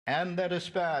And the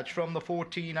dispatch from the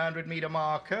 1400-meter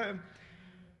marker.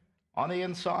 On the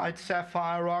inside,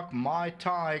 Sapphire Rock, My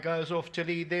Tai goes off to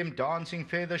lead them. Dancing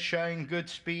Feather showing good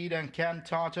speed, and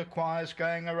Cantata Choirs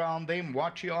going around them.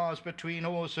 Watch Yours between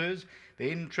horses.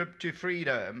 Then Trip to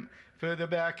Freedom. Further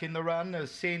back in the run is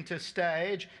Centre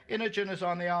Stage. Inogen is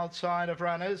on the outside of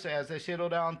runners as they settle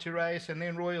down to race, and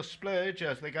then Royal Splurge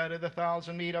as they go to the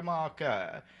 1000-meter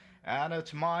marker. And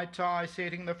it's My Tai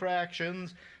setting the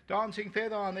fractions. Dancing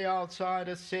Feather on the outside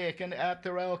is second. At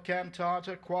the rail,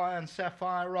 Cantata Choir and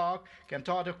Sapphire Rock.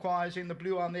 Cantata Choir is in the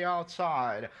blue on the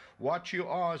outside. Watch You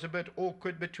Are is a bit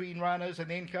awkward between runners, and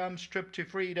then comes Trip to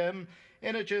Freedom.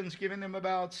 Inogen's giving them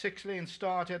about 6 lengths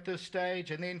start at this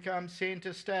stage, and then comes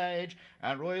Centre Stage,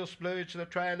 and Royal Splurge the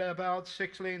trailer about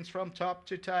 6 lengths from top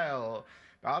to tail.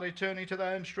 About returning to the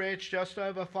home stretch, just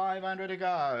over 500 to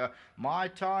go. My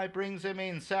Tai brings him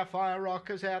in. Sapphire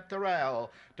Rock is at the rail.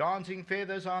 Dancing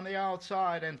Feathers on the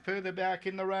outside, and further back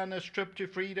in the run is Trip to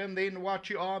Freedom. Then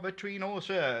Watch You Are between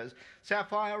horses.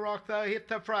 Sapphire Rock, though, hit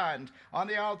the front. On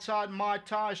the outside, My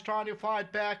Tai is trying to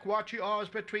fight back. Watch You Are is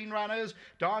between runners.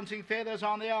 Dancing Feathers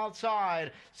on the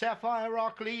outside. Sapphire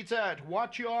Rock leads it.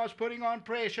 Watch You Are is putting on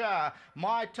pressure.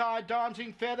 My Tai,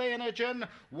 Dancing Feather, Inogen.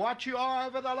 Watch You Are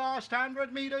over the last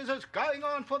 100 metres is going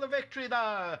on for the victory,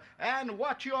 though. And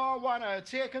Watch You Are won it.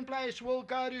 Second place will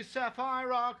go to Sapphire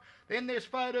Rock. Then there's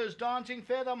photos, Dancing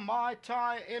Feather, My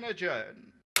Tai, Inogen.